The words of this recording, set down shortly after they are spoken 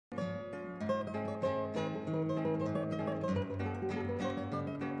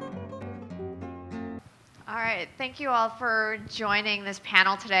All right, thank you all for joining this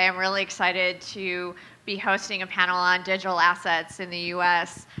panel today. I'm really excited to be hosting a panel on digital assets in the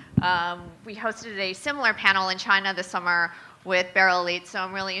US. We hosted a similar panel in China this summer with Beryl, so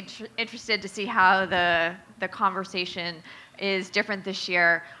I'm really interested to see how the conversation is different this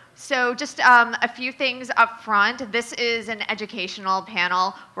year. So just a few things up front. This is an educational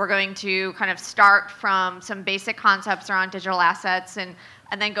panel. We're going to kind of start from some basic concepts around digital assets and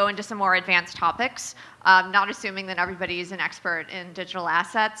then go into some more advanced topics, not assuming that everybody is an expert in digital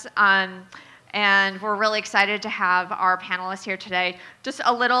assets. And we're really excited to have our panelists here today. Just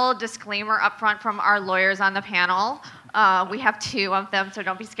a little disclaimer up front from our lawyers on the panel. We have two of them, so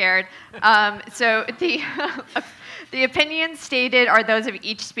don't be scared. So the opinions stated are those of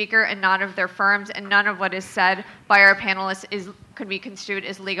each speaker and not of their firms, and none of what is said by our panelists could be construed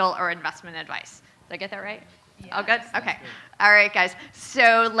as legal or investment advice. Did I get that right? Yes. Oh, good? Okay. All right, guys.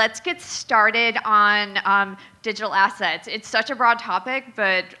 So let's get started on digital assets. It's such a broad topic,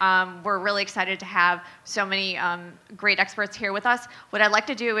 but we're really excited to have so many great experts here with us. What I'd like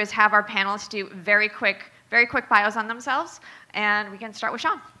to do is have our panelists do very quick bios on themselves, and we can start with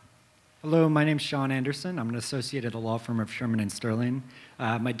Sean. Hello, my name's Sean Anderson. I'm an associate at a law firm of Shearman and Sterling.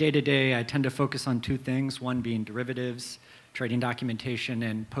 My day-to-day, I tend to focus on two things, one being derivatives, trading documentation,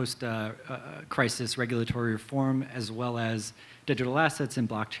 and post-crisis regulatory reform, as well as digital assets and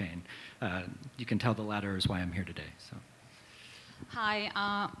blockchain. You can tell the latter is why I'm here today. So.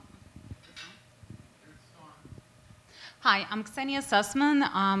 Hi. Hi, I'm Ksenia Sussman.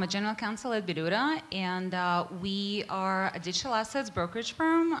 I'm a general counsel at BitOoda, and we are a digital assets brokerage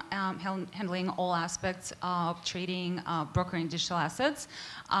firm handling all aspects of trading, brokering digital assets.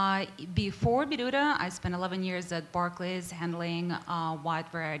 Before BitOoda, I spent 11 years at Barclays handling a wide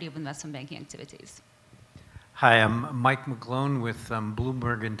variety of investment banking activities. Hi, I'm Mike McGlone with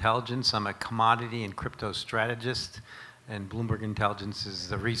Bloomberg Intelligence. I'm a commodity and crypto strategist, and Bloomberg Intelligence is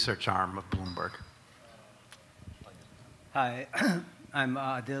the research arm of Bloomberg. Hi, I'm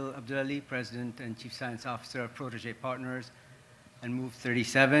Adil Abdulali, President and Chief Science Officer of Protege Partners and Move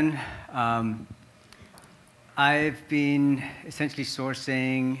 37. I've been essentially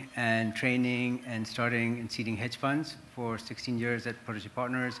sourcing and training and starting and seeding hedge funds for 16 years at Protege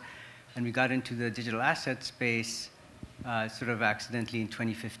Partners. And we got into the digital asset space sort of accidentally in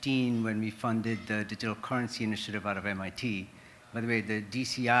 2015 when we funded the digital currency initiative out of MIT. By the way, the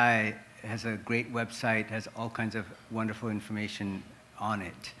DCI has a great website, has all kinds of wonderful information on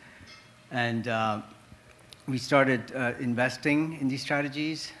it. And we started investing in these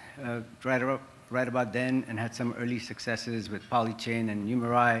strategies right about then and had some early successes with Polychain and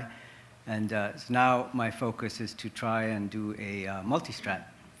Numerai. And so now my focus is to try and do a multi-strat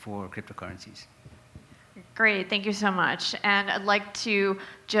for cryptocurrencies. Great, thank you so much. And I'd like to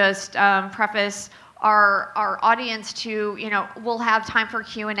just preface our audience to, we'll have time for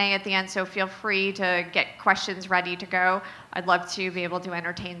Q&A at the end, so feel free to get questions ready to go. I'd love to be able to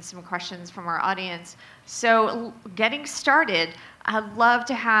entertain some questions from our audience. So getting started, I'd love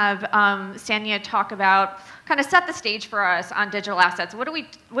to have Ksenia talk about, kind of set the stage for us on digital assets. What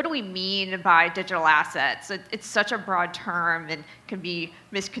do we mean by digital assets? It's such a broad term and can be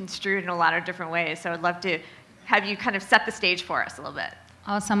misconstrued in a lot of different ways. So I'd love to have you kind of set the stage for us a little bit.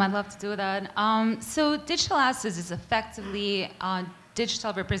 Awesome, I'd love to do that. So digital assets is effectively a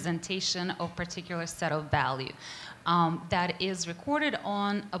digital representation of a particular set of value that is recorded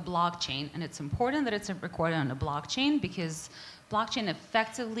on a blockchain. And it's important that it's recorded on a blockchain because blockchain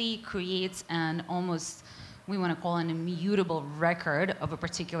effectively creates an almost, we want to call an immutable record of a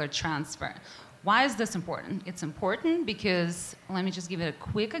particular transfer. Why is this important? It's important because, let me just give it a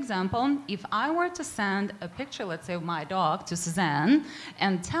quick example. If I were to send a picture, let's say, of my dog to Suzanne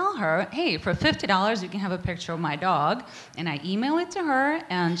and tell her, hey, for $50, you can have a picture of my dog, and I email it to her,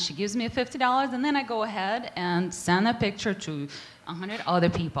 and she gives me $50, and then I go ahead and send a picture to 100 other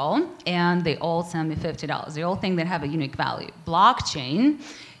people, and they all send me $50. They all think they have a unique value. Blockchain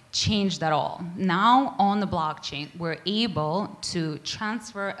changed that all. Now on the blockchain, we're able to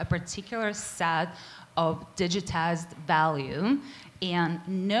transfer a particular set of digitized value and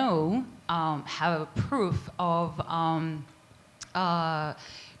have a proof of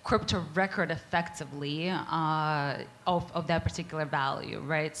crypto record effectively of that particular value,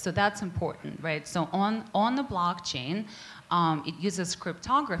 right? So that's important, right? So on the blockchain, it uses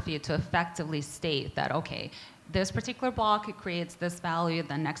cryptography to effectively state that, okay, this particular block, it creates this value,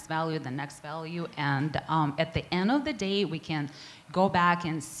 the next value, the next value, and at the end of the day, we can go back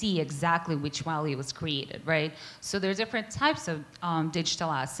and see exactly which value was created, right? So there are different types of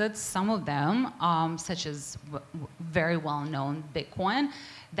digital assets. Some of them, such as very well-known Bitcoin,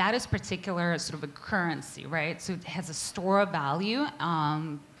 that is particular sort of a currency, right? So it has a store of value,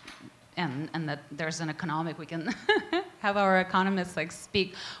 and that there's an economic, we can have our economists like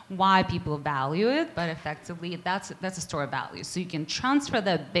speak why people value it, but effectively that's a store of value. So you can transfer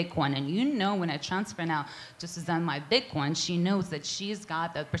that Bitcoin, and you know when I transfer now to Suzanne my Bitcoin, she knows that she's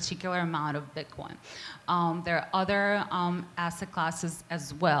got that particular amount of Bitcoin. There are other asset classes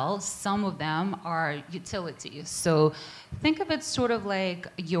as well. Some of them are utilities. So think of it sort of like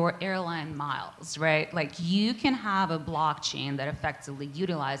your airline miles, right? Like you can have a blockchain that effectively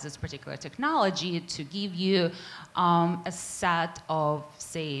utilizes particular technology to give you a set of,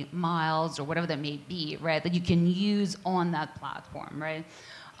 say, miles or whatever that may be, right, that you can use on that platform, right?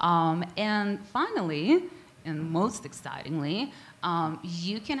 And finally, and most excitingly,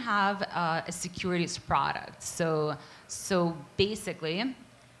 you can have a securities product. So basically,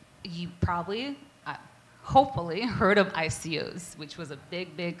 you probably, hopefully, heard of ICOs, which was a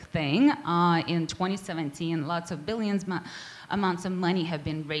big, big thing in 2017. Lots of billions amounts of money have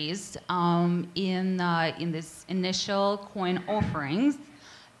been raised in this initial coin offerings.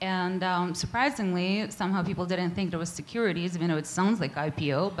 And surprisingly, somehow people didn't think it was securities, even though it sounds like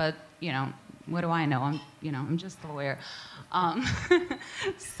IPO, but you know, what do I know? I'm just a lawyer.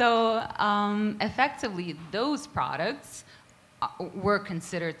 So effectively, those products were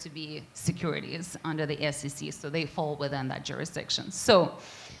considered to be securities under the SEC, so they fall within that jurisdiction. So,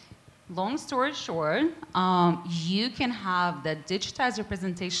 long story short, you can have the digitized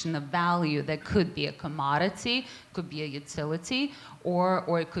representation of value that could be a commodity, could be a utility,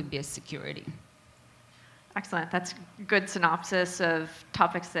 or it could be a security. Excellent. That's a good synopsis of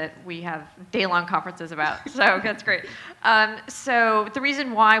topics that we have day-long conferences about. So that's great. So the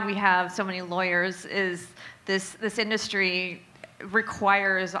reason why we have so many lawyers is this industry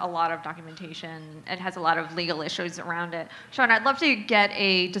requires a lot of documentation and has a lot of legal issues around it. Sean, I'd love to get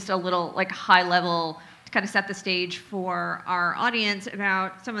just a little like high level to kind of set the stage for our audience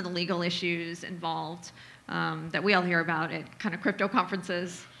about some of the legal issues involved that we all hear about at kind of crypto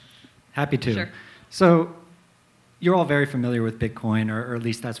conferences. Happy to. Sure. So you're all very familiar with Bitcoin, or at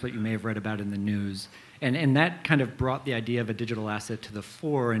least that's what you may have read about in the news. And that kind of brought the idea of a digital asset to the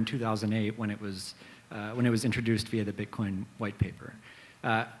fore in 2008 when it was introduced via the Bitcoin white paper.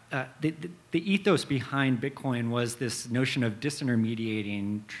 The ethos behind Bitcoin was this notion of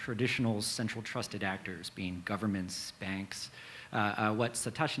disintermediating traditional central trusted actors, being governments, banks. What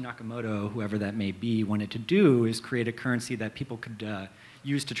Satoshi Nakamoto, whoever that may be, wanted to do is create a currency that people could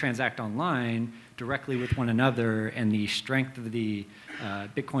use to transact online directly with one another, and the strength of the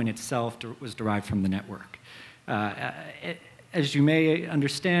Bitcoin itself was derived from the network. As you may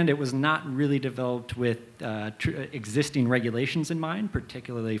understand, it was not really developed with existing regulations in mind,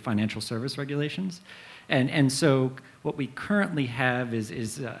 particularly financial service regulations. And so what we currently have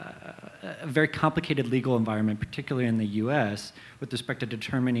is a very complicated legal environment, particularly in the US, with respect to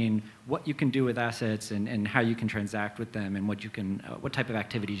determining what you can do with assets and how you can transact with them and what type of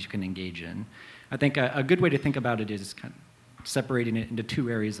activities you can engage in. I think a good way to think about it is kind of separating it into two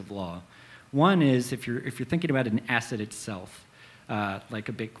areas of law. One is if you're thinking about an asset itself, like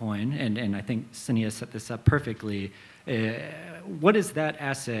a Bitcoin, and I think Ksenia set this up perfectly, what is that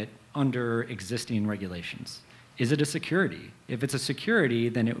asset under existing regulations? Is it a security? If it's a security,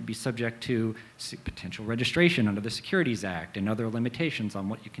 then it would be subject to potential registration under the Securities Act and other limitations on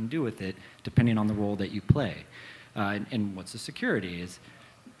what you can do with it, depending on the role that you play. And what's a security?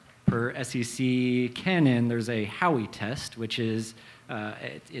 Per SEC canon, there's a Howey test, which is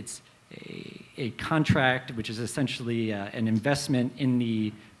it's a contract, which is essentially an investment in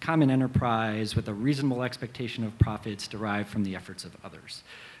the common enterprise with a reasonable expectation of profits derived from the efforts of others.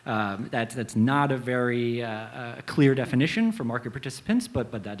 That's not a very clear definition for market participants,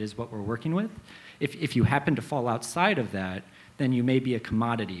 but that is what we're working with. If you happen to fall outside of that, then you may be a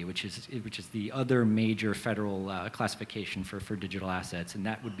commodity, which is the other major federal classification for digital assets, and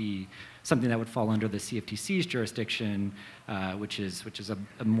that would be something that would fall under the CFTC's jurisdiction, which is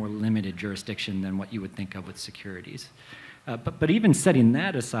a more limited jurisdiction than what you would think of with securities. But even setting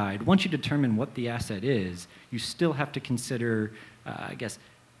that aside, once you determine what the asset is, you still have to consider, I guess,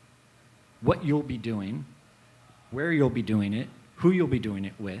 what you'll be doing, where you'll be doing it, who you'll be doing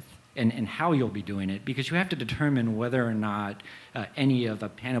it with, and how you'll be doing it, because you have to determine whether or not any of a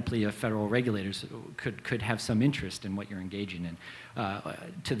panoply of federal regulators could have some interest in what you're engaging in.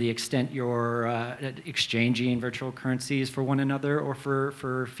 To the extent you're exchanging virtual currencies for one another or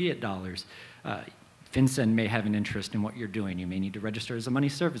for fiat dollars. FinCEN may have an interest in what you're doing. You may need to register as a money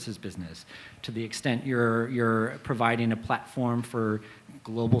services business. To the extent you're providing a platform for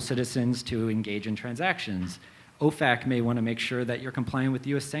global citizens to engage in transactions, OFAC may want to make sure that you're complying with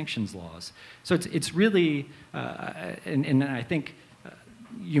US sanctions laws. So it's really, and I think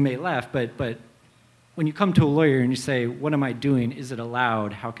you may laugh, but when you come to a lawyer and you say, what am I doing? Is it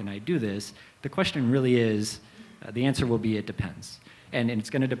allowed? How can I do this? The question really is, the answer will be, it depends. And it's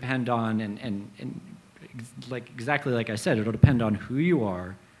going to depend on, and exactly like I said, it'll depend on who you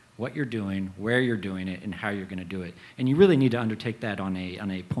are, what you're doing, where you're doing it, and how you're going to do it. And you really need to undertake that on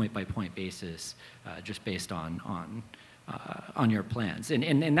a point-by-point basis, just based on your plans.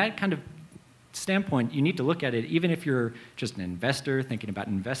 And that kind of standpoint, you need to look at it even if you're just an investor thinking about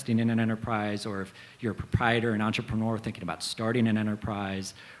investing in an enterprise, or if you're a proprietor, an entrepreneur thinking about starting an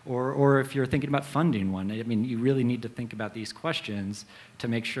enterprise, or if you're thinking about funding one. I mean, you really need to think about these questions to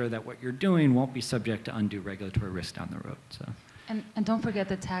make sure that what you're doing won't be subject to undue regulatory risk down the road. So. And don't forget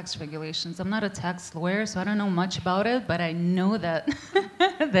the tax regulations. I'm not a tax lawyer, so I don't know much about it, but I know that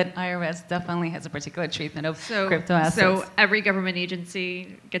that IRS definitely has a particular treatment of crypto assets. So every government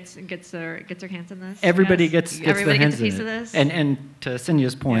agency gets their hands in this? Everybody Yes. gets their hands in it. Everybody gets a piece of this? And to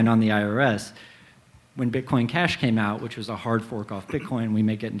Ksenia's point on the IRS, when Bitcoin Cash came out, which was a hard fork off Bitcoin, we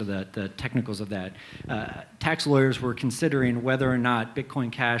may get into the technicals of that, tax lawyers were considering whether or not Bitcoin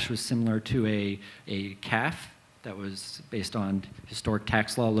Cash was similar to a CAF, that was based on historic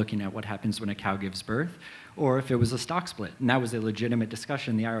tax law, looking at what happens when a cow gives birth, or if it was a stock split. And that was a legitimate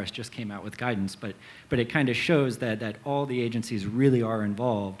discussion. The IRS just came out with guidance, but it kind of shows that all the agencies really are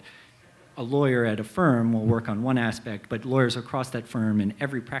involved. A lawyer at a firm will work on one aspect, but lawyers across that firm and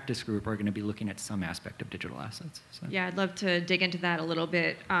every practice group are going to be looking at some aspect of digital assets. So. Yeah, I'd love to dig into that a little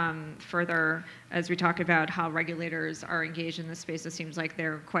bit further as we talk about how regulators are engaged in this space. It seems like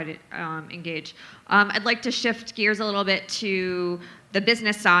they're quite engaged. I'd like to shift gears a little bit to the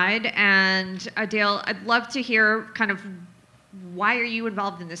business side. And Adil, I'd love to hear kind of why are you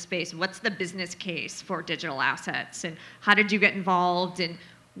involved in this space? What's the business case for digital assets? And how did you get involved? And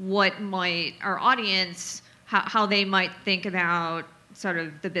what might our audience, how they might think about sort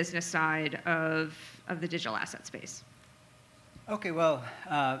of the business side of the digital asset space? Okay, well,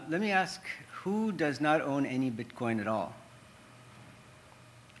 let me ask, who does not own any Bitcoin at all?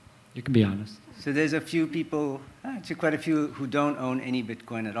 You can be honest. So there's a few people, actually quite a few, who don't own any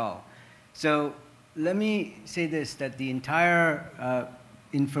Bitcoin at all. So let me say this, that the entire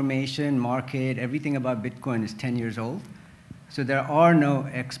information, market, everything about Bitcoin is 10 years old. So there are no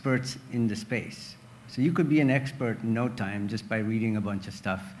experts in the space. So you could be an expert in no time just by reading a bunch of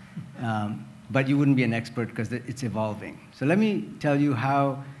stuff. But you wouldn't be an expert because it's evolving. So let me tell you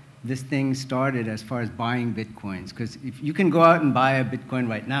how this thing started as far as buying Bitcoins. Because if you can go out and buy a Bitcoin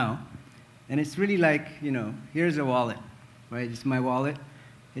right now, and it's really like, you know, here's a wallet, right? It's my wallet.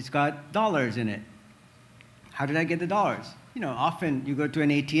 It's got dollars in it. How did I get the dollars? You know, often you go to an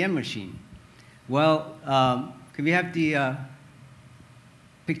ATM machine. Well, can we have the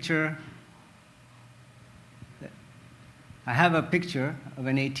picture? I have a picture of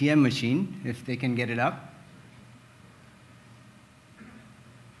an ATM machine, if they can get it up.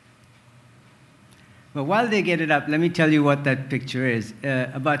 But while they get it up, let me tell you what that picture is.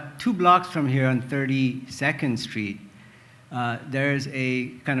 About 2 blocks from here on 32nd Street, there's a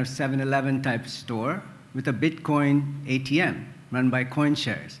kind of 7-Eleven type store with a Bitcoin ATM run by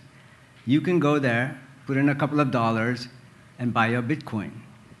CoinShares. You can go there, put in a couple of dollars, and buy your Bitcoin.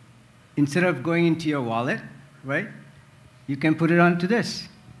 Instead of going into your wallet, right, you can put it onto this.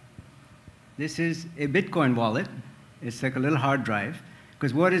 This is a Bitcoin wallet. It's like a little hard drive.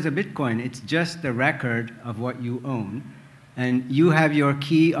 Because what is a Bitcoin? It's just the record of what you own. And you have your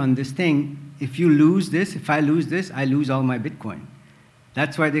key on this thing. If you lose this, if I lose this, I lose all my Bitcoin.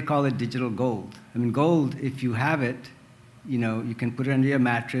 That's why they call it digital gold. I mean, gold, if you have it, you know, you can put it under your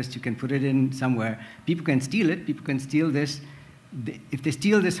mattress, you can put it in somewhere. People can steal it. People can steal this. If they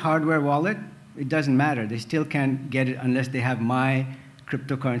steal this hardware wallet, it doesn't matter. They still can't get it unless they have my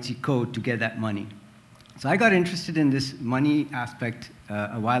cryptocurrency code to get that money. So I got interested in this money aspect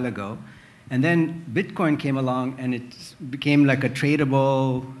a while ago. And then Bitcoin came along, and it became like a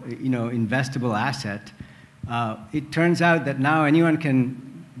tradable, you know, investable asset. It turns out that now anyone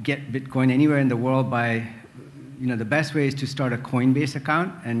can get Bitcoin anywhere in the world by, you know, the best way is to start a Coinbase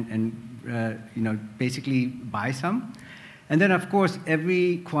account and you know, basically buy some. And then, of course,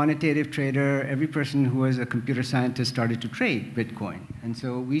 every quantitative trader, every person who was a computer scientist started to trade Bitcoin. And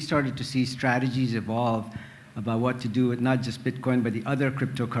so we started to see strategies evolve about what to do with not just Bitcoin, but the other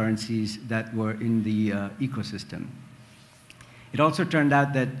cryptocurrencies that were in the ecosystem. It also turned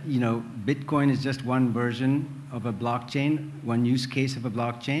out that Bitcoin is just one version of a blockchain, one use case of a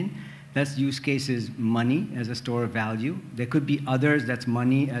blockchain. That use case is money as a store of value. There could be others that's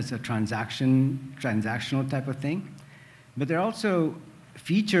money as a transactional type of thing. But there are also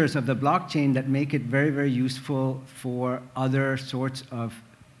features of the blockchain that make it very, very useful for other sorts of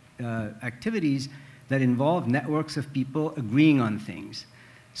activities that involve networks of people agreeing on things.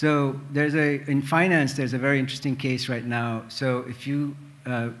 So in finance, there's a very interesting case right now. So if you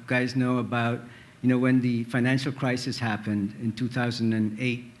guys know about when the financial crisis happened in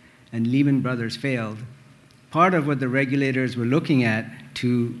 2008 and Lehman Brothers failed, part of what the regulators were looking at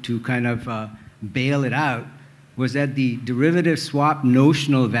to kind of bail it out was that the derivative swap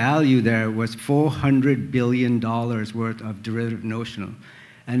notional value there was $400 billion worth of derivative notional.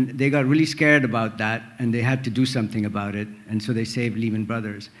 And they got really scared about that, and they had to do something about it, and so they saved Lehman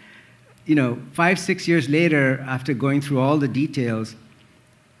Brothers. 5, 6 years later, after going through all the details,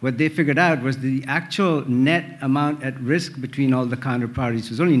 what they figured out was the actual net amount at risk between all the counterparties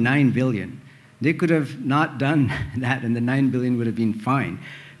was only $9 billion. They could have not done that, and the $9 billion would have been fine.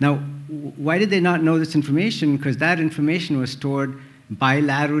 Now, why did they not know this information? Because that information was stored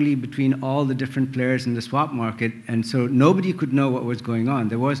bilaterally between all the different players in the swap market, and so nobody could know what was going on.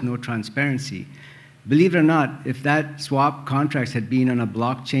 There was no transparency. Believe it or not, if that swap contracts had been on a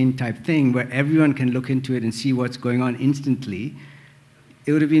blockchain type thing where everyone can look into it and see what's going on instantly,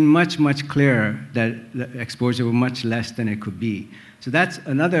 it would have been much, much clearer that the exposure was much less than it could be. So that's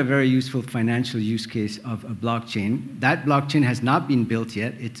another very useful financial use case of a blockchain. That blockchain has not been built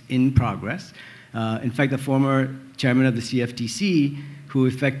yet. It's in progress. In fact, the former chairman of the CFTC, who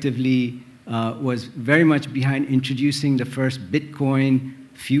effectively was very much behind introducing the first Bitcoin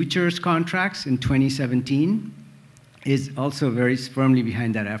futures contracts in 2017, is also very firmly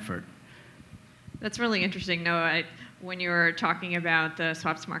behind that effort. That's really interesting, Noah. When you were talking about the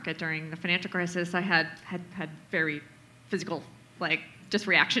swaps market during the financial crisis, I had very physical, just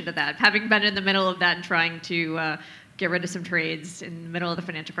reaction to that. Having been in the middle of that and trying to get rid of some trades in the middle of the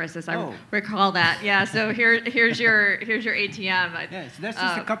financial crisis, I recall that. Yeah. So here's your ATM. Yeah, so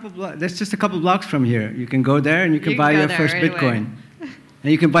that's just a couple blocks from here. You can go there and you can buy your first Bitcoin,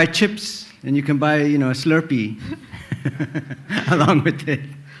 and you can buy chips, and you can buy a Slurpee along with it.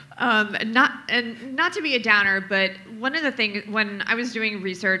 Not to be a downer, but one of the things, when I was doing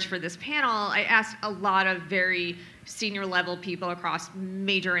research for this panel, I asked a lot of very senior level people across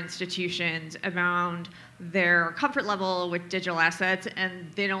major institutions around their comfort level with digital assets, and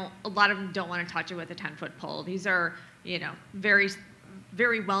a lot of them don't want to touch it with a 10-foot pole. These are, very,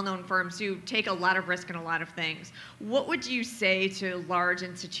 very well-known firms who take a lot of risk in a lot of things. What would you say to large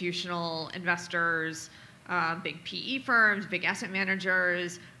institutional investors, big PE firms, big asset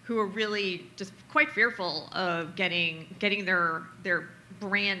managers, who are really just quite fearful of getting their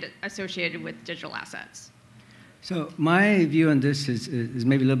brand associated with digital assets? So my view on this is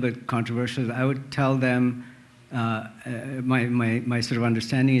maybe a little bit controversial. I would tell them, my sort of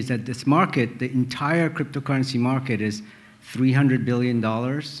understanding is that this market, the entire cryptocurrency market, is $300 billion.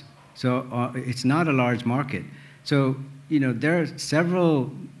 So it's not a large market. So there are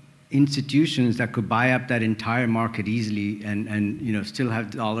several institutions that could buy up that entire market easily and still have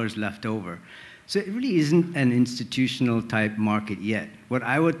dollars left over. So it really isn't an institutional type market yet. What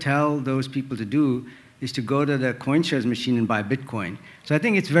I would tell those people to do is to go to the CoinShares machine and buy Bitcoin. So I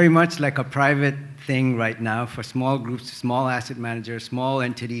think it's very much like a private thing right now for small groups, small asset managers, small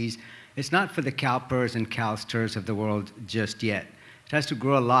entities. It's not for the CalPERS and CalSTRs of the world just yet. It has to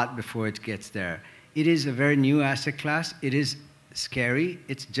grow a lot before it gets there. It is a very new asset class. It is scary.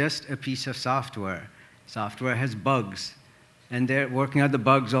 It's just a piece of software. Software has bugs, and they're working out the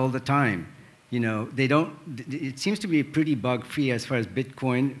bugs all the time. It seems to be pretty bug-free as far as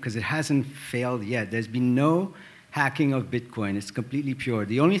Bitcoin, because it hasn't failed yet. There's been no hacking of Bitcoin. It's completely pure.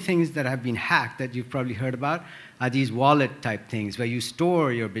 The only things that have been hacked that you've probably heard about are these wallet-type things where you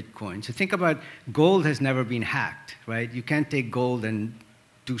store your Bitcoin. So think about gold has never been hacked, right? You can't take gold and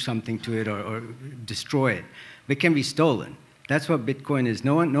do something to it or destroy it. But it can be stolen. That's what Bitcoin is.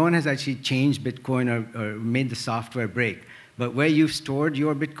 No one has actually changed Bitcoin or made the software break. But where you've stored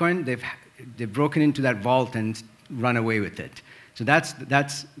your Bitcoin, they've broken into that vault and run away with it. So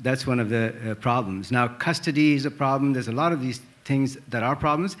that's one of the problems. Now, custody is a problem. There's a lot of these things that are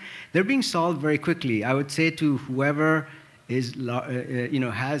problems. They're being solved very quickly. I would say to whoever is,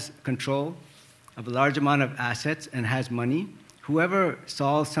 has control of a large amount of assets and has money, whoever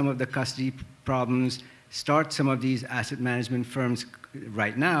solves some of the custody problems, starts some of these asset management firms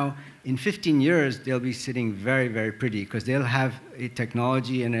right now, in 15 years, they'll be sitting very, very pretty because they'll have a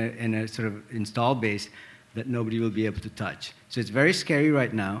technology and a sort of install base that nobody will be able to touch. So it's very scary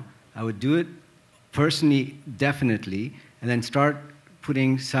right now. I would do it personally, definitely, and then start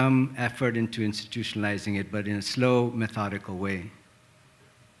putting some effort into institutionalizing it, but in a slow, methodical way.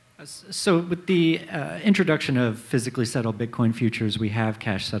 So with the introduction of physically settled Bitcoin futures, we have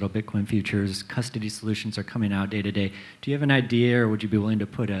cash settled Bitcoin futures. Custody solutions are coming out day to day. Do you have an idea, or would you be willing to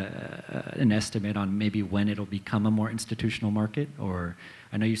put an estimate on maybe when it'll become a more institutional market? Or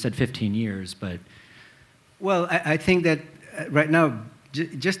I know you said 15 years, but... Well, I think that right now,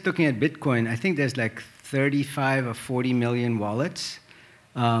 just looking at Bitcoin, I think there's like 35 or 40 million wallets.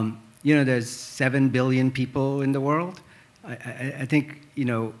 You know, there's 7 billion people in the world. I think, you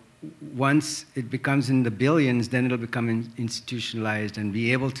know, once it becomes in the billions, then it'll become institutionalized and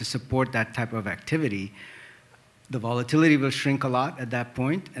be able to support that type of activity. The volatility will shrink a lot at that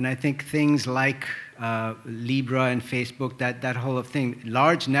point, and I think things like Libra and Facebook, that whole thing,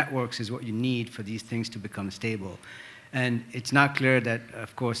 large networks is what you need for these things to become stable. And it's not clear that,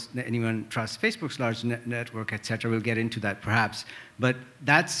 of course, anyone trusts Facebook's large network, et cetera. We'll get into that perhaps. But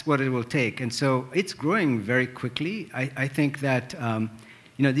that's what it will take. And so it's growing very quickly. I think that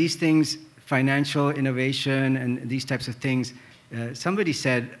you know, these things, financial innovation and these types of things, somebody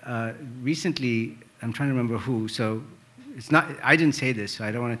said recently, I'm trying to remember who, so it's not, I didn't say this, so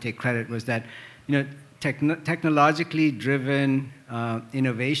I don't want to take credit, was that, you know, technologically driven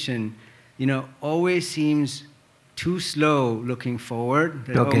innovation, you know, always seems too slow looking forward,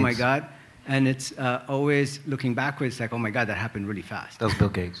 that, oh my God, and it's always looking backwards, like, oh my God, that happened really fast. That was Bill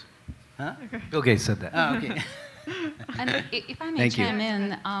Gates. Huh? Bill Gates said that. Oh, okay. And if I may chime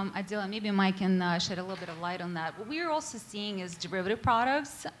in, Adil, maybe Mike can shed a little bit of light on that. What we're also seeing is derivative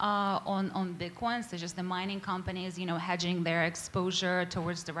products on Bitcoin, such as the mining companies, you know, hedging their exposure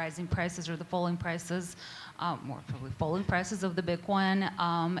towards the rising prices or the falling prices, more probably falling prices of the Bitcoin,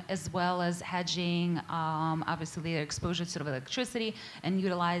 as well as hedging, obviously, their exposure to sort of electricity and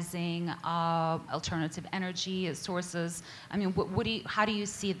utilizing alternative energy sources. I mean, how do you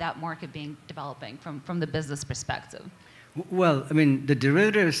see that market being developing from the business perspective? Well, I mean, the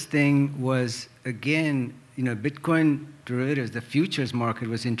derivatives thing was, again, you know, Bitcoin derivatives, the futures market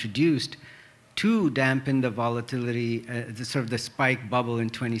was introduced to dampen the volatility, the sort of the spike bubble in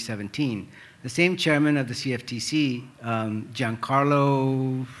 2017. The same chairman of the CFTC,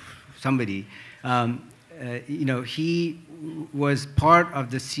 Giancarlo somebody, you know, he was part of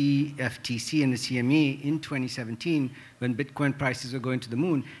the CFTC and the CME in 2017 when Bitcoin prices were going to the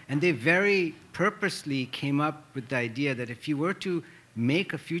moon. And they very purposely came up with the idea that if you were to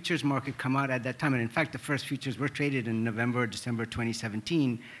make a futures market come out at that time, and in fact, the first futures were traded in November, December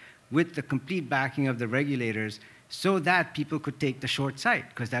 2017, with the complete backing of the regulators, so that people could take the short side,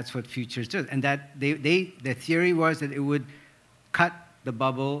 because that's what futures do. And that the theory was that it would cut the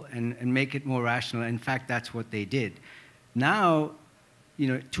bubble and make it more rational. In fact, that's what they did. Now, you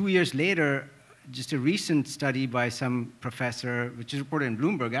know, 2 years later, just a recent study by some professor, which is reported in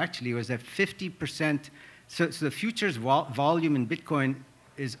Bloomberg actually, was that 50%, so the futures volume in Bitcoin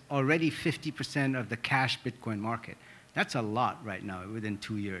is already 50% of the cash Bitcoin market. That's a lot right now within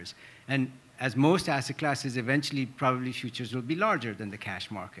 2 years. And as most asset classes, eventually probably futures will be larger than the cash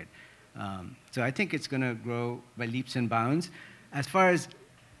market. So I think it's going to grow by leaps and bounds. As far as,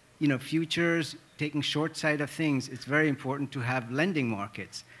 you know, futures, taking short side of things, it's very important to have lending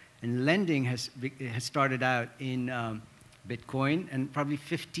markets. And lending has started out in Bitcoin and probably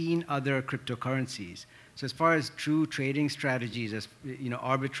 15 other cryptocurrencies. So as far as true trading strategies, as you know,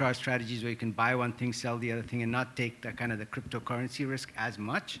 arbitrage strategies where you can buy one thing, sell the other thing, and not take the kind of the cryptocurrency risk as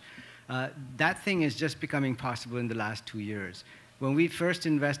much, that thing is just becoming possible in the last 2 years. When we first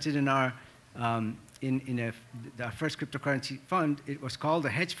invested in our the first cryptocurrency fund, it was called a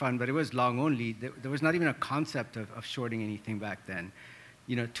hedge fund, but it was long only. There was not even a concept of shorting anything back then.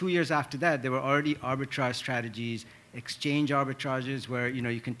 You know, 2 years after that, there were already arbitrage strategies, exchange arbitrages, where you know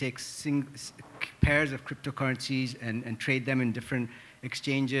you can take pairs of cryptocurrencies and trade them in different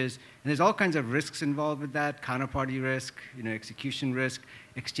exchanges. And there's all kinds of risks involved with that: counterparty risk, you know, execution risk.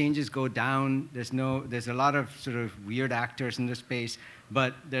 Exchanges go down. There's a lot of sort of weird actors in the space,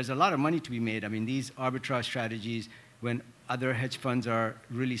 but there's a lot of money to be made. I mean, these arbitrage strategies, when other hedge funds are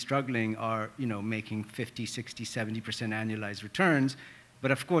really struggling, are, you know, making 50, 60, 70% annualized returns,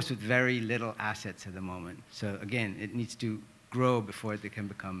 but of course with very little assets at the moment. So again, it needs to grow before they can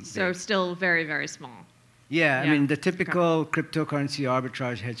become big. So still very, very small. Yeah, I mean, the typical cryptocurrency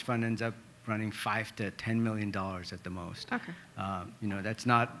arbitrage hedge fund ends up running $5 to $10 million at the most. Okay. That's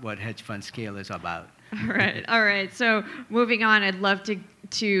not what hedge fund scale is about. All right. So moving on, I'd love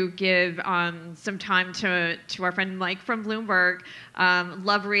to give some time to our friend Mike from Bloomberg.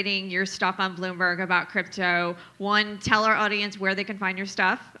 Love reading your stuff on Bloomberg about crypto. One, tell our audience where they can find your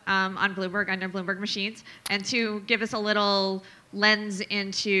stuff on Bloomberg, under Bloomberg machines. And two, give us a little lens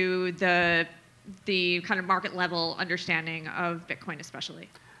into the kind of market level understanding of Bitcoin especially.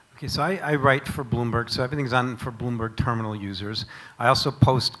 Okay, so I write for Bloomberg, so everything's on for Bloomberg terminal users. I also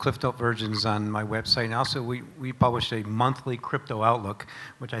post cliffed note versions on my website, and also we publish a monthly crypto outlook,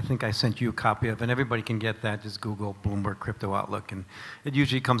 which I think I sent you a copy of, and everybody can get that. Just Google Bloomberg Crypto Outlook, and it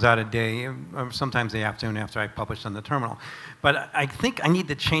usually comes out a day, or sometimes the afternoon after I publish on the terminal. But I think I need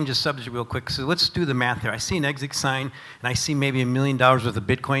to change the subject real quick, so let's do the math here. I see an exit sign, and I see maybe $1 million worth of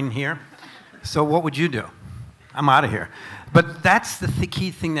Bitcoin here. So what would you do? I'm out of here. But that's the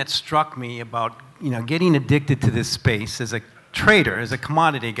key thing that struck me about getting addicted to this space as a trader, as a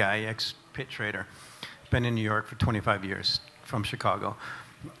commodity guy, ex-pit trader. Been in New York for 25 years, from Chicago.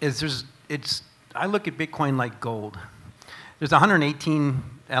 I look at Bitcoin like gold. There's 118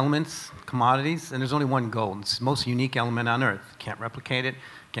 elements, commodities, and there's only one gold. It's the most unique element on Earth. Can't replicate it,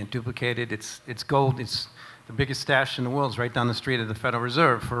 can't duplicate it. It's gold. It's the biggest stash in the world. It's right down the street of the Federal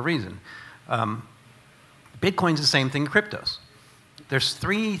Reserve for a reason. Bitcoin's the same thing in cryptos. There's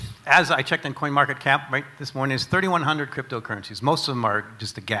as I checked on CoinMarketCap right this morning, there's 3,100 cryptocurrencies. Most of them are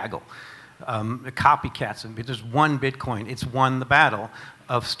just a gaggle. The copycats, there's one Bitcoin. It's won the battle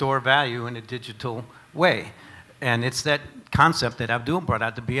of store value in a digital way. And it's that concept that Abdul brought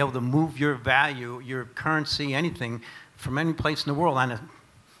out, to be able to move your value, your currency, anything, from any place in the world on a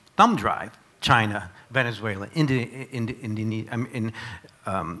thumb drive. China, Venezuela,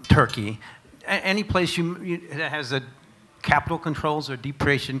 Turkey, any place that has a capital controls or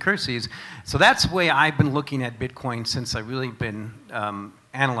depreciation currencies. So that's the way I've been looking at Bitcoin since I've really been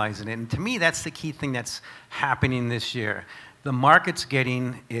analyzing it. And to me, that's the key thing that's happening this year. The market's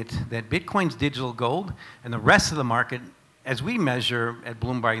getting it, that Bitcoin's digital gold, and the rest of the market, as we measure at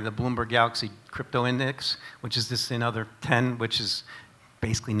Bloomberg, the Bloomberg Galaxy Crypto Index, which is this another 10, which is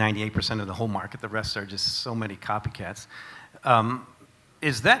basically 98% of the whole market. The rest are just so many copycats.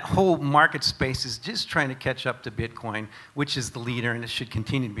 Is that whole market space is just trying to catch up to Bitcoin, which is the leader, and it should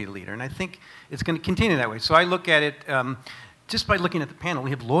continue to be the leader. And I think it's going to continue that way. So I look at it, just by looking at the panel, we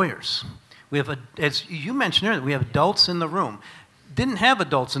have lawyers. We have, as you mentioned earlier, we have adults in the room. Didn't have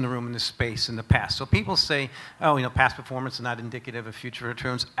adults in the room in this space in the past. So people say, oh, past performance is not indicative of future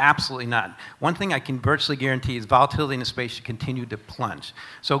returns. Absolutely not. One thing I can virtually guarantee is volatility in the space should continue to plunge.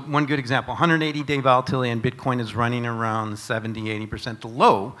 So one good example, 180-day volatility, and Bitcoin is running around 70, 80%. The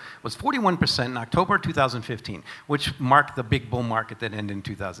low was 41% in October 2015, which marked the big bull market that ended in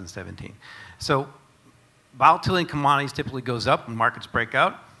 2017. So volatility in commodities typically goes up when markets break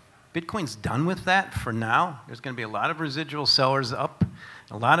out. Bitcoin's done with that for now. There's going to be a lot of residual sellers up,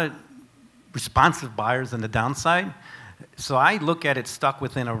 a lot of responsive buyers on the downside. So I look at it stuck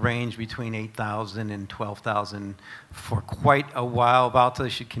within a range between 8,000 and 12,000 for quite a while.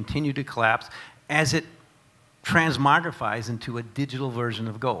 Volatility should continue to collapse as it transmogrifies into a digital version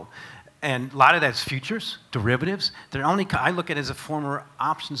of gold. And a lot of that's futures, derivatives. I look at it as a former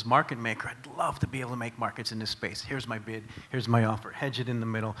options market maker. I'd love to be able to make markets in this space. Here's my bid, here's my offer. Hedge it in the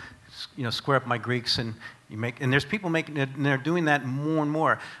middle, square up my Greeks, and and there's people making it, and they're doing that more and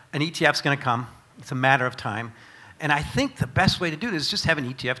more. An ETF's going to come. It's a matter of time. And I think the best way to do this is just have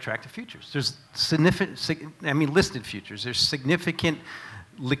an ETF track the futures. There's listed futures. There's significant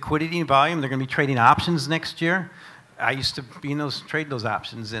liquidity and volume. They're going to be trading options next year. I used to be in trade those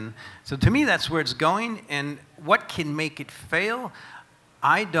options. And so to me, that's where it's going. And what can make it fail,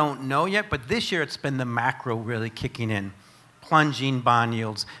 I don't know yet. But this year, it's been the macro really kicking in. Plunging bond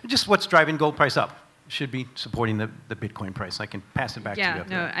yields. Just what's driving gold price up should be supporting the Bitcoin price. I can pass it back to you. Yeah,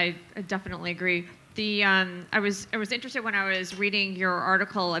 no, I definitely agree. I was interested when I was reading your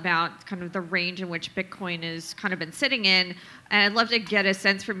article about kind of the range in which Bitcoin has kind of been sitting in. And I'd love to get a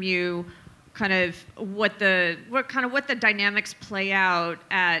sense from you kind of what the dynamics play out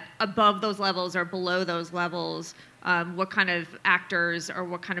at above those levels or below those levels. What kind of actors or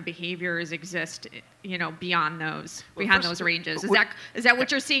what kind of behaviors exist, beyond those, behind those ranges? Is that what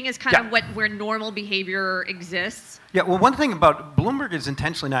you're seeing as kind of where normal behavior exists? Yeah. Well, one thing about Bloomberg is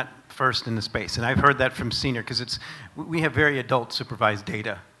intentionally not first in the space, and I've heard that from senior because we have very adult supervised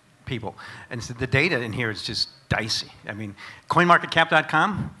data people, and so the data in here is just dicey. I mean,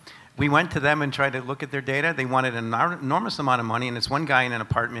 CoinMarketCap.com. We went to them and tried to look at their data. They wanted an enormous amount of money, and it's one guy in an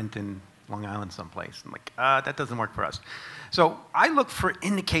apartment in Long Island someplace. I'm like, that doesn't work for us. So I look for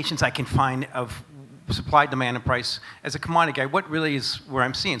indications I can find of supply, demand, and price. As a commodity guy, what really is where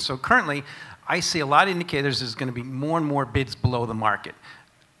I'm seeing? So currently, I see a lot of indicators there's going to be more and more bids below the market.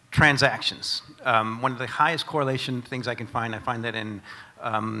 Transactions. One of the highest correlation things I find that in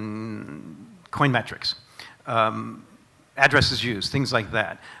coin metrics. Addresses used, things like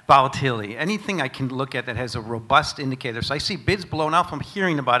that. Volatility, anything I can look at that has a robust indicator. So I see bids below, now if I'm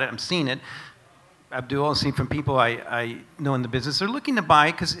hearing about it, I'm seeing it. Abdul, I've seen from people I know in the business, they're looking to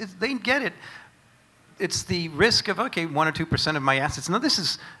buy because they get it. It's the risk of, okay, 1 or 2% of my assets. Now this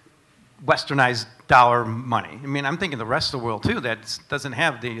is westernized dollar money. I mean, I'm thinking the rest of the world too that doesn't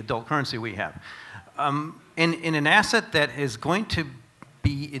have the adult currency we have. In an asset that is going to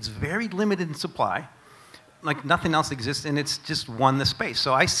be, it's very limited in supply, like nothing else exists, and it's just won the space.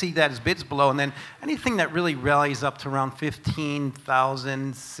 So I see that as bids below, and then anything that really rallies up to around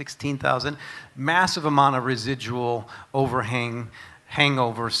 15,000, 16,000, massive amount of residual overhang,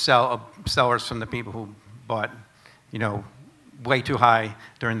 hangover sellers from the people who bought, you know, way too high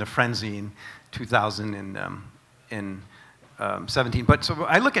during the frenzy in 2017. But so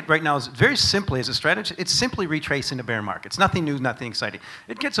I look at right now is very simply as a strategy, it's simply retracing the bear market. It's nothing new, nothing exciting.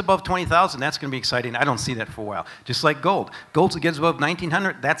 It gets above 20,000, that's going to be exciting. I don't see that for a while. Just like gold. Gold gets above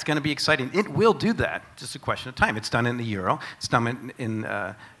 1,900, that's going to be exciting. It will do that. Just a question of time. It's done in the euro. It's done in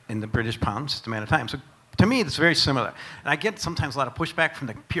the British pound. Just a matter of time. So to me, it's very similar. And I get sometimes a lot of pushback from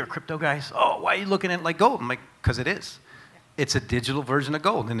the pure crypto guys. Oh, why are you looking at it like gold? I'm like, because it is. It's a digital version of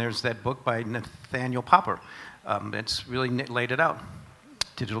gold. And there's that book by Nathaniel Popper. It's really laid it out.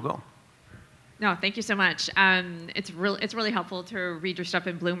 Digital gold. No, thank you so much. It's really helpful to read your stuff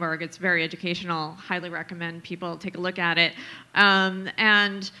in Bloomberg. It's very educational. Highly recommend people take a look at it.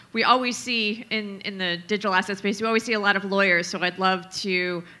 And we always see in the digital asset space, we always see a lot of lawyers. So I'd love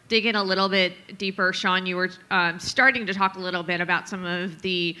to dig in a little bit deeper. Sean, you were starting to talk a little bit about some of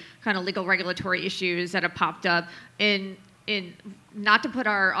the kind of legal regulatory issues that have popped up in not to put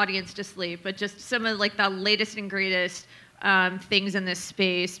our audience to sleep, but just some of like the latest and greatest things in this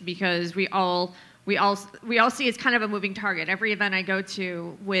space, because we all see it's kind of a moving target. Every event I go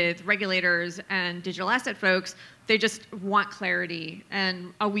to with regulators and digital asset folks, they just want clarity.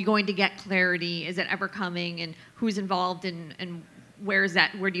 And are we going to get clarity? Is it ever coming? And who's involved? And where is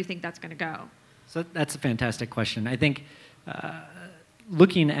that? Where do you think that's going to go? So that's a fantastic question. I think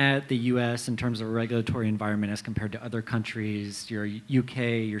looking at the US in terms of a regulatory environment as compared to other countries, your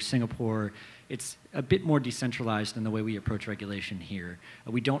UK, your Singapore, it's a bit more decentralized in the way we approach regulation here.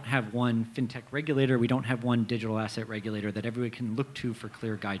 We don't have one fintech regulator, we don't have one digital asset regulator that everyone can look to for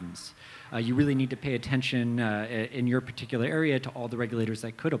clear guidance. You really need to pay attention in your particular area to all the regulators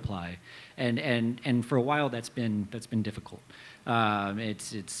that could apply. And for a while that's been difficult.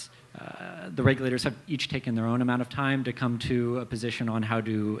 The regulators have each taken their own amount of time to come to a position on how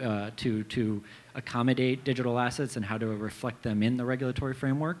to accommodate digital assets and how to reflect them in the regulatory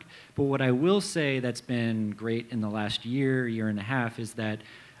framework. But what I will say that's been great in the last year and a half is that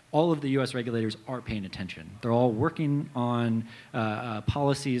all of the US regulators are paying attention. They're all working on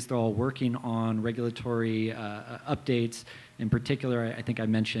policies, they're all working on regulatory updates. In particular, I think I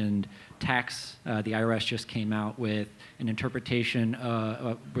mentioned tax. The IRS just came out with an interpretation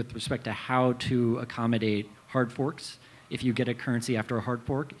with respect to how to accommodate hard forks. If you get a currency after a hard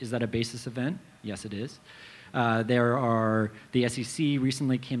fork, is that a basis event? Yes, it is. The SEC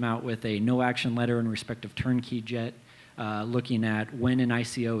recently came out with a no action letter in respect of turnkey jet, looking at when an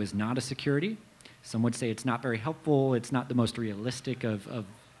ICO is not a security. Some would say it's not very helpful, it's not the most realistic of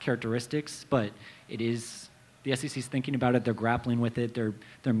characteristics, but it is. The SEC is thinking about it, they're grappling with it,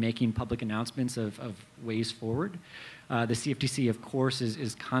 they're making public announcements of ways forward. The CFTC, of course,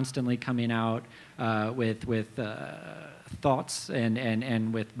 is constantly coming out with thoughts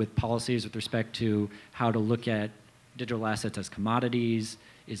and with policies with respect to how to look at digital assets as commodities.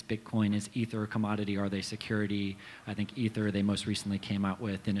 Is Bitcoin, is Ether a commodity? Are they security? I think Ether, they most recently came out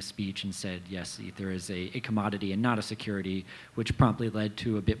with in a speech and said, yes, Ether is a commodity and not a security, which promptly led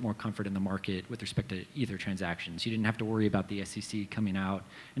to a bit more comfort in the market with respect to Ether transactions. You didn't have to worry about the SEC coming out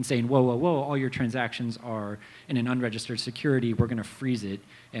and saying, whoa, whoa, whoa, all your transactions are in an unregistered security, we're going to freeze it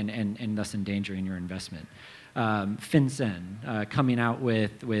and thus endangering your investment. FinCEN coming out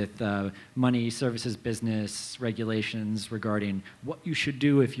with money services business regulations regarding what you should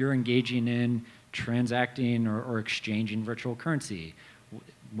do if you're engaging in transacting or exchanging virtual currency.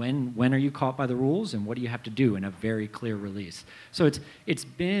 When are you caught by the rules and what do you have to do in a very clear release? So it's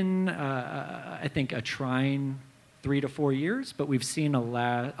been, I think, a trying 3 to 4 years, but we've seen a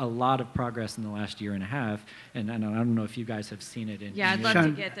lot of progress in the last year and a half, and I don't know if you guys have seen it. Yeah, I'd love Sean,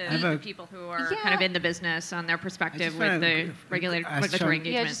 to get the people who are kind of in the business on their perspective with the regulatory engagement.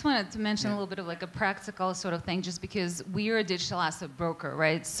 Yeah, I just wanted to mention a little bit of like a practical sort of thing, just because we are a digital asset broker,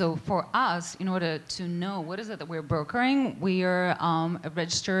 right? So for us, in order to know what is it that we're brokering, we are a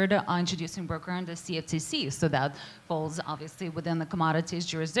registered introducing broker under CFTC, so that falls obviously within the commodities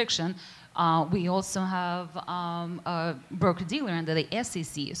jurisdiction. We also have a broker-dealer under the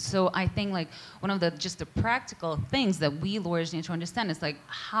SEC. So I think like one of the just the practical things that we lawyers need to understand is like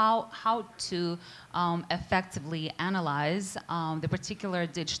how to effectively analyze the particular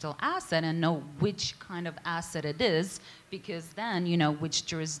digital asset and know which kind of asset it is, because then you know which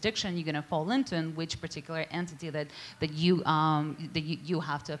jurisdiction you're going to fall into and which particular entity that you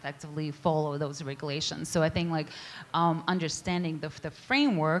have to effectively follow those regulations. So I think like understanding the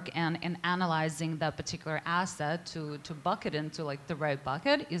framework and analyzing that particular asset to bucket into like the right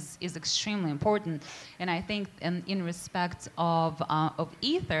bucket is extremely important. And I think in respect of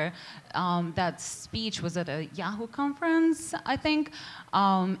Ether, that speech was at a Yahoo conference, I think,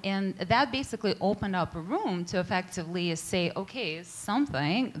 and that basically opened up a room to effectively say, okay,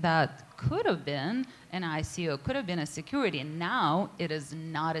 something that could have been an ICO, could have been a security, and now it is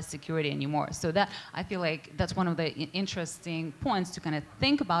not a security anymore. So that, I feel like that's one of the interesting points to kind of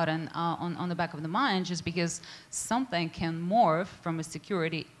think about and on the back of the mind, just because something can morph from a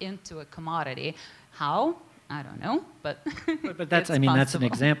security into a commodity. How? I don't know, but but that's, I mean, that's an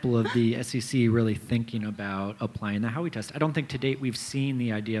example of the SEC really thinking about applying the Howey test. I don't think to date we've seen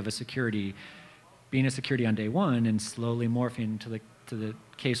the idea of a security being a security on day one and slowly morphing to the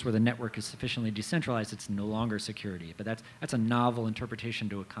case where the network is sufficiently decentralized, it's no longer security. But that's a novel interpretation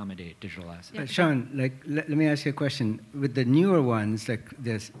to accommodate digital assets. Yeah. Sean, like, let me ask you a question. With the newer ones, like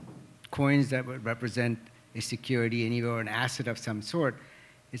there's coins that would represent a security and or an asset of some sort,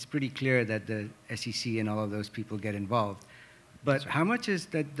 it's pretty clear that the SEC and all of those people get involved. But how much is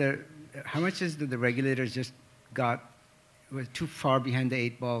that the regulators just was too far behind the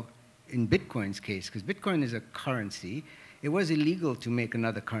 8 ball in Bitcoin's case? Because Bitcoin is a currency. It was illegal to make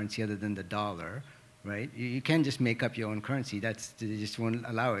another currency other than the dollar, right? You can't just make up your own currency. They just won't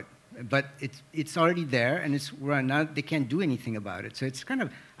allow it. But it's already there, and it's run. Now they can't do anything about it. So it's kind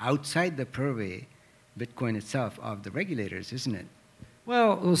of outside the purvey, Bitcoin itself, of the regulators, isn't it?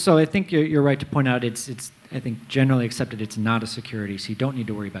 Well, so I think you're right to point out it's I think generally accepted it's not a security, so you don't need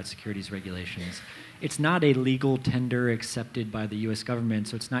to worry about securities regulations. It's not a legal tender accepted by the U.S. government,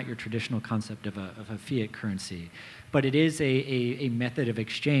 so it's not your traditional concept of a fiat currency. But it is a method of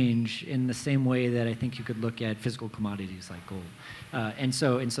exchange in the same way that I think you could look at physical commodities like gold. And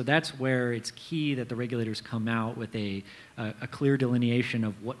so that's where it's key that the regulators come out with a clear delineation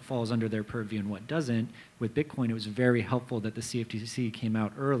of what falls under their purview and what doesn't. With Bitcoin, it was very helpful that the CFTC came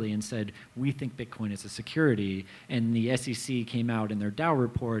out early and said, we think Bitcoin is a security, and the SEC came out in their DAO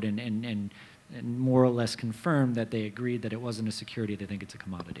report and more or less confirmed that they agreed that it wasn't a security, they think it's a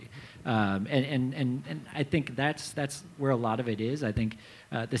commodity. And I think that's where a lot of it is. I think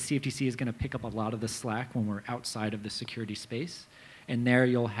the CFTC is going to pick up a lot of the slack when we're outside of the security space. And there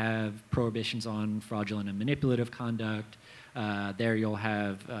you'll have prohibitions on fraudulent and manipulative conduct. There you'll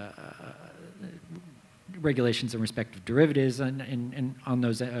have regulations in respect of derivatives and on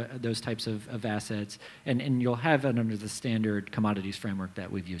those types of assets. And you'll have it under the standard commodities framework that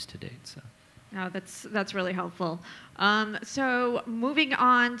we've used to date. So. No, that's really helpful. So moving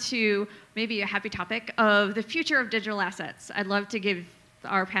on to maybe a happy topic of the future of digital assets. I'd love to give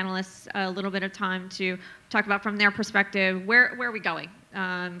our panelists a little bit of time to talk about from their perspective, where are we going?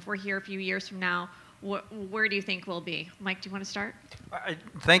 If we're here a few years from now, where do you think we'll be? Mike, do you want to start?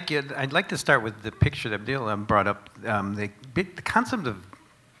 Thank you. I'd like to start with the picture that Adil brought up. The concept of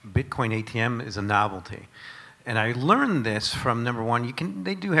Bitcoin ATM is a novelty. And I learned this from, number one,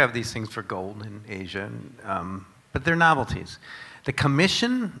 they do have these things for gold in Asia, but they're novelties. The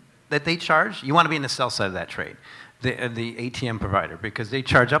commission that they charge, you want to be in the sell side of that trade, the ATM provider, because they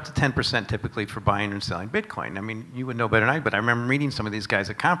charge up to 10% typically for buying and selling Bitcoin. I mean, you would know better than I, but I remember meeting some of these guys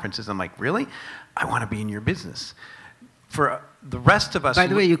at conferences. I'm like, really? I want to be in your business. For the rest of us... By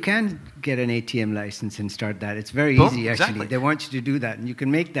the way, you can get an ATM license and start that. It's very easy, actually. Exactly. They want you to do that, and you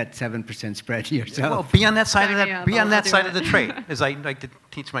can make that 7% spread yourself. Well, be on that side of that. Be on that side of the trade, as I like to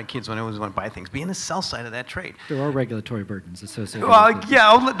teach my kids when I always want to buy things. Be on the sell side of that trade. There are regulatory burdens associated. Well, with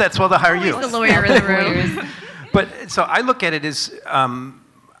yeah, that's why they hire you. The lawyer in the room. But so I look at it as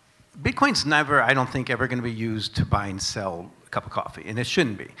Bitcoin's never, I don't think, ever going to be used to buy and sell a cup of coffee, and it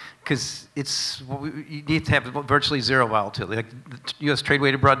shouldn't be, because you need to have virtually zero volatility. Like the U.S. trade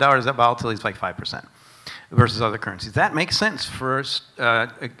weighted broad dollars, that volatility is like 5%. versus other currencies. That makes sense for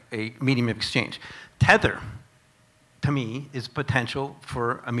a medium of exchange. Tether, to me, is potential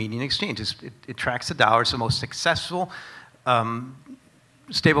for a medium exchange. It tracks the dollar. It's the most successful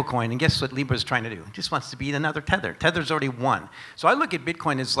stable coin. And guess what Libra is trying to do? It just wants to be another Tether. Tether's already won. So I look at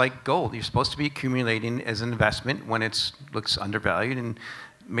Bitcoin as like gold. You're supposed to be accumulating as an investment when it looks undervalued, and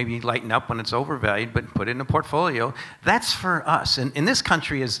maybe lighten up when it's overvalued, but put it in a portfolio. That's for us. And in this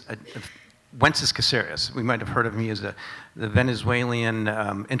country is Wences Caceres. We might have heard of me as the Venezuelan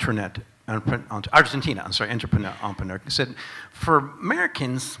entrepreneur. He said, for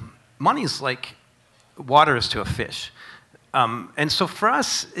Americans, money is like water is to a fish. And so for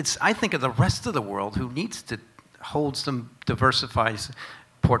us, I think of the rest of the world who needs to hold some diversified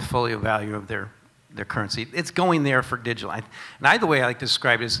portfolio value of their currency. It's going there for digital. And either way I like to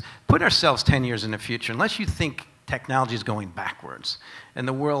describe it is put ourselves 10 years in the future, unless you think technology is going backwards and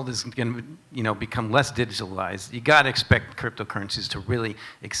the world is going to become less digitalized, you got to expect cryptocurrencies to really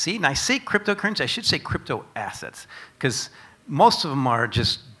exceed. And I say cryptocurrency, I should say crypto assets, because most of them are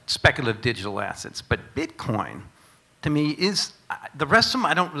just speculative digital assets. But Bitcoin, to me, is, the rest of them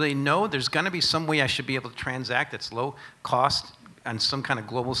I don't really know. There's going to be some way I should be able to transact that's low cost on some kind of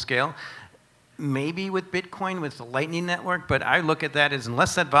global scale. Maybe with Bitcoin, with the Lightning Network, but I look at that as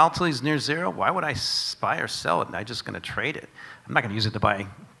unless that volatility is near zero, why would I buy or sell it? I'm just going to trade it. I'm not going to use it to buy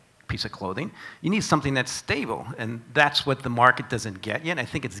a piece of clothing. You need something that's stable, and that's what the market doesn't get yet. I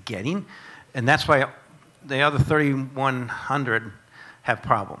think it's getting, and that's why the other 3,100 have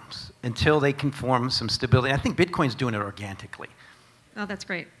problems until they can form some stability. I think Bitcoin's doing it organically. Oh, that's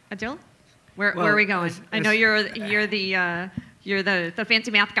great. Adil, where are we going? I know you're the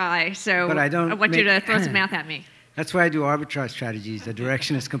fancy math guy, so but I want you to throw some math at me. That's why I do arbitrage strategies. The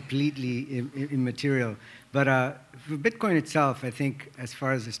direction is completely immaterial. But for Bitcoin itself, I think as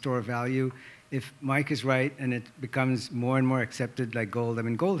far as the store of value, if Mike is right and it becomes more and more accepted like gold, I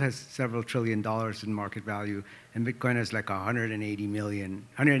mean, gold has several $1 trillion in market value, and Bitcoin has like 180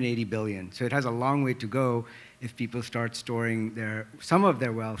 billion. So it has a long way to go if people start storing some of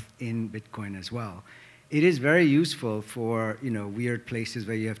their wealth in Bitcoin as well. It is very useful for weird places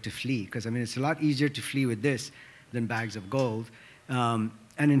where you have to flee, because I mean it's a lot easier to flee with this than bags of gold. And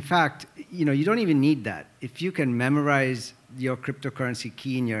in fact, you don't even need that. If you can memorize your cryptocurrency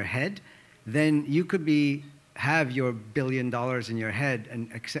key in your head, then you could have your $1 billion in your head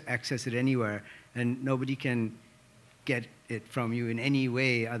and access it anywhere, and nobody can get it from you in any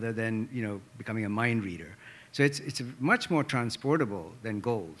way other than becoming a mind reader. So it's much more transportable than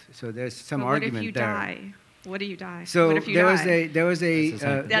gold. So there's some argument there. What if you die? What do you die? So what if you there die? was a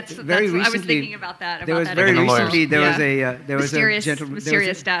very recently. I was thinking about that. There was very recently there was a gentleman.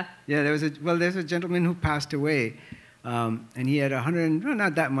 Mysterious death. Yeah, there's a gentleman who passed away, and he had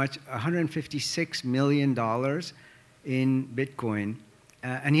not that much, $156 million in Bitcoin,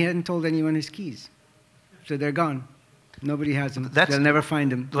 and he hadn't told anyone his keys, so they're gone. Nobody has them. They'll never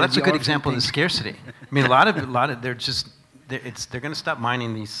find them. Well, that's a good example of the scarcity. I mean, a lot of they're just they're going to stop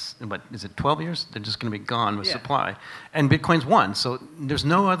mining these. What is it? 12 years? They're just going to be gone with supply. And Bitcoin's one. So there's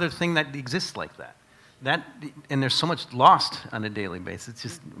no other thing that exists like that. And there's so much lost on a daily basis. It's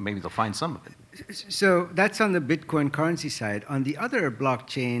just maybe they'll find some of it. So that's on the Bitcoin currency side. On the other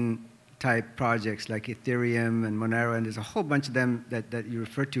blockchain type projects like Ethereum and Monero, and there's a whole bunch of them that you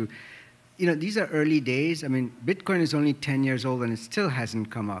refer to. These are early days. I mean, Bitcoin is only 10 years old and it still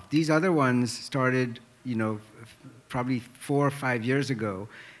hasn't come off. These other ones started, probably 4 or 5 years ago.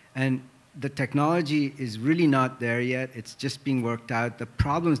 And the technology is really not there yet. It's just being worked out.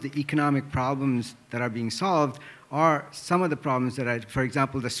 The economic problems that are being solved are some of the problems for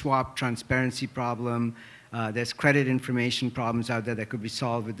example, the swap transparency problem. There's credit information problems out there that could be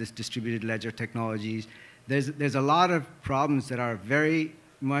solved with this distributed ledger technologies. There's a lot of problems that are very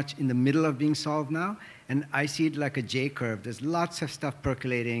much in the middle of being solved now, and I see it like a J-curve. There's lots of stuff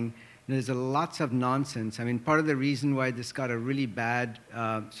percolating. There's lots of nonsense. I mean, part of the reason why this got a really bad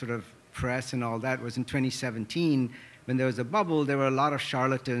sort of press and all that was in 2017, when there was a bubble, there were a lot of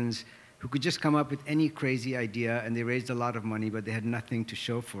charlatans who could just come up with any crazy idea, and they raised a lot of money, but they had nothing to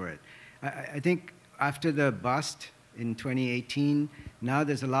show for it. I think after the bust in 2018, now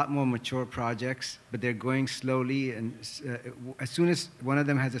there's a lot more mature projects, but they're going slowly, and as soon as one of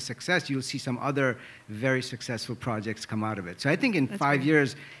them has a success, you'll see some other very successful projects come out of it. So I think in 5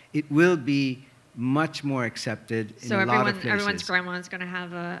 years, it will be much more accepted in a lot of places. So everyone's grandma is going to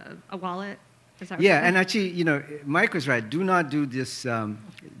have a wallet? Is that what yeah, and actually, Mike was right. Do not do this.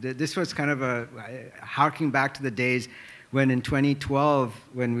 This was kind of harking back to the days when in 2012,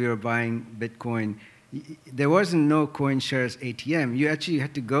 when we were buying Bitcoin, there wasn't no CoinShares ATM. You actually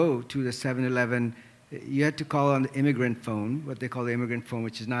had to go to the 7-Eleven you had to call on the immigrant phone, what they call the immigrant phone,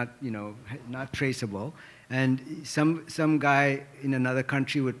 which is not, not traceable. And some guy in another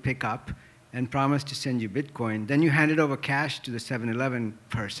country would pick up and promise to send you Bitcoin. Then you handed over cash to the 7-Eleven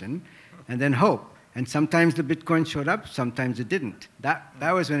person, and then hope. And sometimes the Bitcoin showed up, sometimes it didn't. That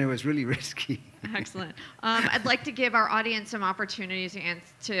was when it was really risky. Excellent. I'd like to give our audience some opportunities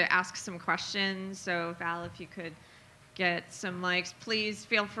to ask some questions. So Val, if you could get some mics, please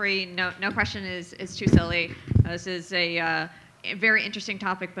feel free. No question is too silly. This is a very interesting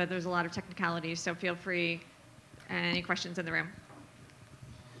topic, but there's a lot of technicalities. So feel free. Any questions in the room?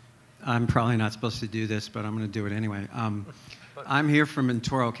 I'm probably not supposed to do this, but I'm going to do it anyway. I'm here from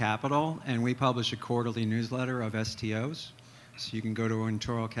Entoro Capital, and we publish a quarterly newsletter of STOs. So you can go to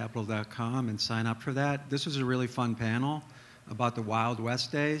entorocapital.com and sign up for that. This was a really fun panel about the Wild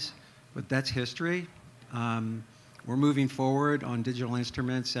West days, but that's history. We're moving forward on digital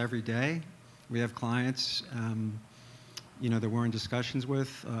instruments every day. We have clients that we're in discussions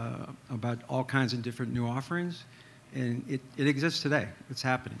with about all kinds of different new offerings. And it exists today. It's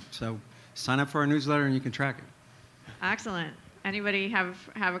happening. So sign up for our newsletter and you can track it. Excellent. Anybody have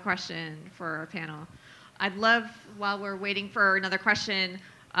a question for our panel? I'd love, while we're waiting for another question,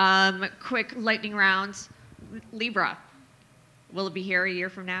 quick lightning rounds. Libra, will it be here a year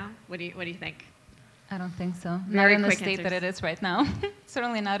from now? What do you think? I don't think so. Very not in the quick state answers. that it is right now.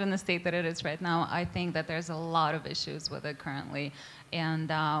 Certainly not in the state that it is right now. I think that there's a lot of issues with it currently. And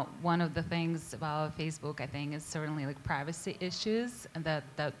one of the things about Facebook, I think, is certainly like privacy issues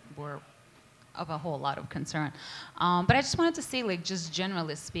that were of a whole lot of concern. But I just wanted to say, like, just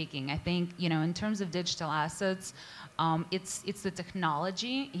generally speaking, I think, in terms of digital assets, it's the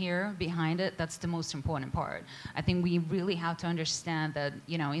technology here behind it that's the most important part. I think we really have to understand that,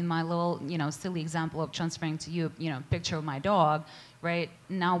 in my little, silly example of transferring to you, picture of my dog, right?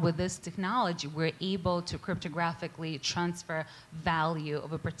 Now with this technology, we're able to cryptographically transfer value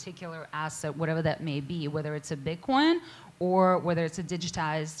of a particular asset, whatever that may be, whether it's a Bitcoin or whether it's a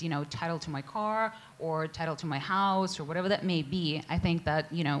digitized, title to my car or title to my house or whatever that may be. I think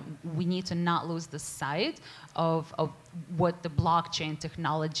that, we need to not lose the sight of what the blockchain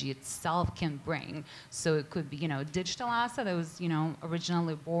technology itself can bring. So it could be, a digital asset that was,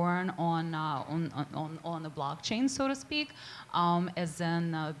 originally born on the blockchain, so to speak, as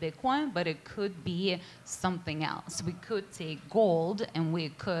in Bitcoin, but it could be something else. We could take gold and we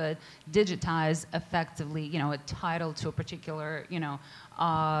could digitize effectively, a title to a particular,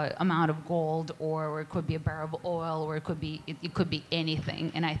 amount of gold, or it could be a barrel of oil, or it could be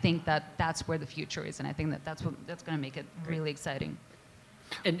anything. And I think that that's where the future is, and I think that that's going to make it really exciting.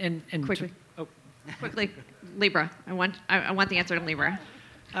 And Quickly. Quickly, Libra. I want the answer to Libra.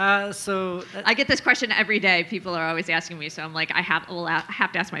 I get this question every day. People are always asking me, so I'm like, I have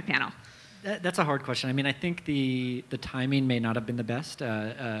to ask my panel. That's a hard question. I mean, I think the timing may not have been the best,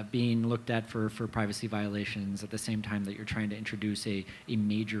 being looked at for privacy violations at the same time that you're trying to introduce a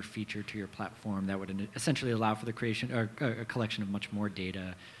major feature to your platform that would essentially allow for the creation or a collection of much more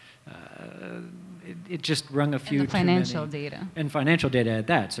data. It just rung a few and the financial data. And financial data at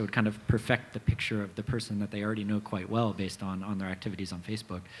that, so it would kind of perfect the picture of the person that they already know quite well based on their activities on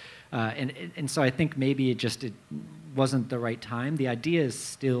Facebook. And so I think maybe it wasn't the right time. The idea is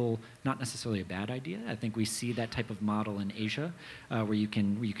still not necessarily a bad idea. I think we see that type of model in Asia, where you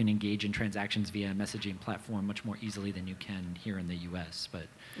can engage in transactions via a messaging platform much more easily than you can here in the U.S. But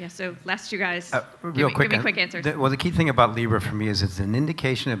yeah, so last two guys, real quick, give me quick answers. The key thing about Libra for me is it's an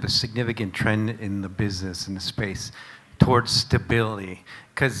indication of a significant trend in the business, in the space, towards stability,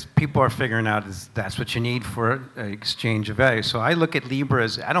 because people are figuring out that's what you need for exchange of value. So I look at Libra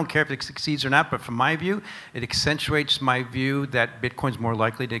as, I don't care if it succeeds or not, but from my view, it accentuates my view that Bitcoin's more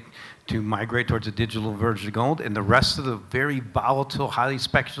likely to migrate towards a digital version of gold, and the rest of the very volatile, highly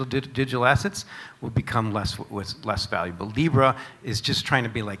speculative digital assets will become less valuable. Libra is just trying to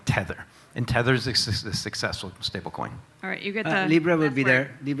be like Tether, and Tether is a successful stablecoin. All right, you get the Libra will be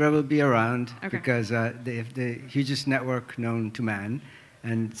there. Libra will be around because they have the hugest network known to man,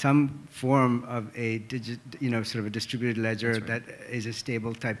 and some form of a sort of a distributed ledger that is a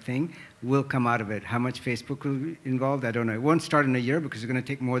stable type thing will come out of it. How much Facebook will be involved, I don't know. It won't start in a year because it's going to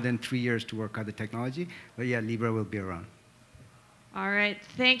take more than 3 years to work out the technology. But yeah, Libra will be around. All right,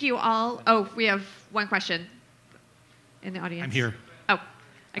 thank you all. Oh, we have one question in the audience. I'm here. Oh,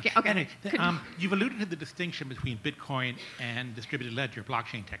 okay. Anyway, you've alluded to the distinction between Bitcoin and distributed ledger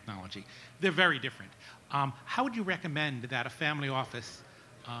blockchain technology. They're very different. How would you recommend that a family office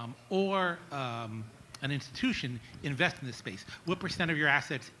or an institution invest in this space? What % of your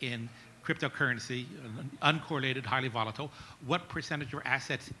assets in cryptocurrency, uncorrelated, highly volatile? What % of your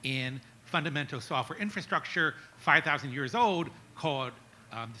assets in fundamental software infrastructure, 5,000 years old, called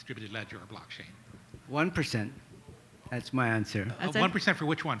distributed ledger or blockchain? 1%. That's my answer. 1% for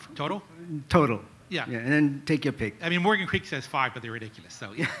which one? For total? Total. Yeah. And then take your pick. I mean, Morgan Creek says 5, but they're ridiculous.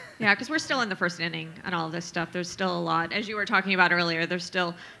 So yeah. Yeah, because we're still in the first inning on all of this stuff. There's still a lot, as you were talking about earlier. There's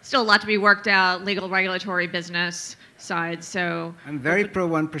still a lot to be worked out, legal, regulatory, business side. So I'm very pro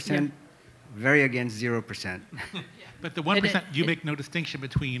 1%, very against 0%. But the 1%, you make no distinction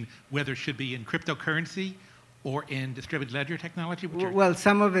between whether it should be in cryptocurrency or in distributed ledger technology? Well,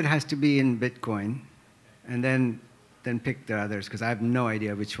 some of it has to be in Bitcoin, and then pick the others, because I have no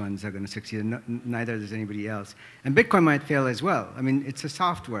idea which ones are going to succeed. Neither does anybody else. And Bitcoin might fail as well. I mean, it's a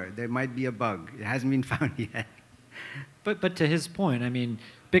software. There might be a bug. It hasn't been found yet. But to his point, I mean,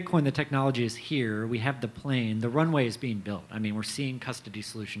 Bitcoin, the technology is here. We have the plane. The runway is being built. I mean, we're seeing custody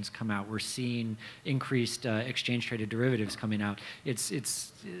solutions come out. We're seeing increased exchange-traded derivatives coming out.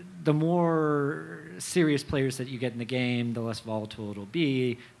 It's the more serious players that you get in the game, the less volatile it'll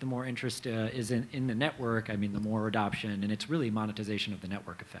be. The more interest is in the network. I mean, the more adoption, and it's really monetization of the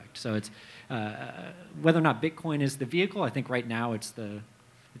network effect. So it's whether or not Bitcoin is the vehicle. I think right now it's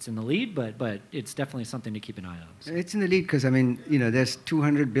in the lead, but it's definitely something to keep an eye on. So. It's in the lead because, I mean, there's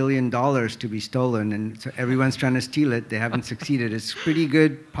 $200 billion to be stolen, and so everyone's trying to steal it. They haven't succeeded. It's a pretty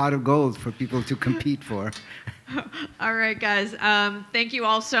good pot of gold for people to compete for. All right, guys. Thank you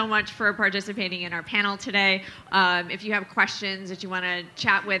all so much for participating in our panel today. If you have questions that you want to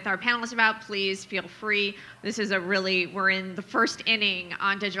chat with our panelists about, please feel free. This is we're in the first inning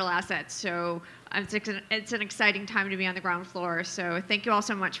on digital assets, so it's an exciting time to be on the ground floor. So thank you all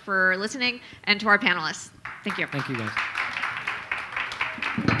so much for listening, and to our panelists. Thank you. Thank you, guys.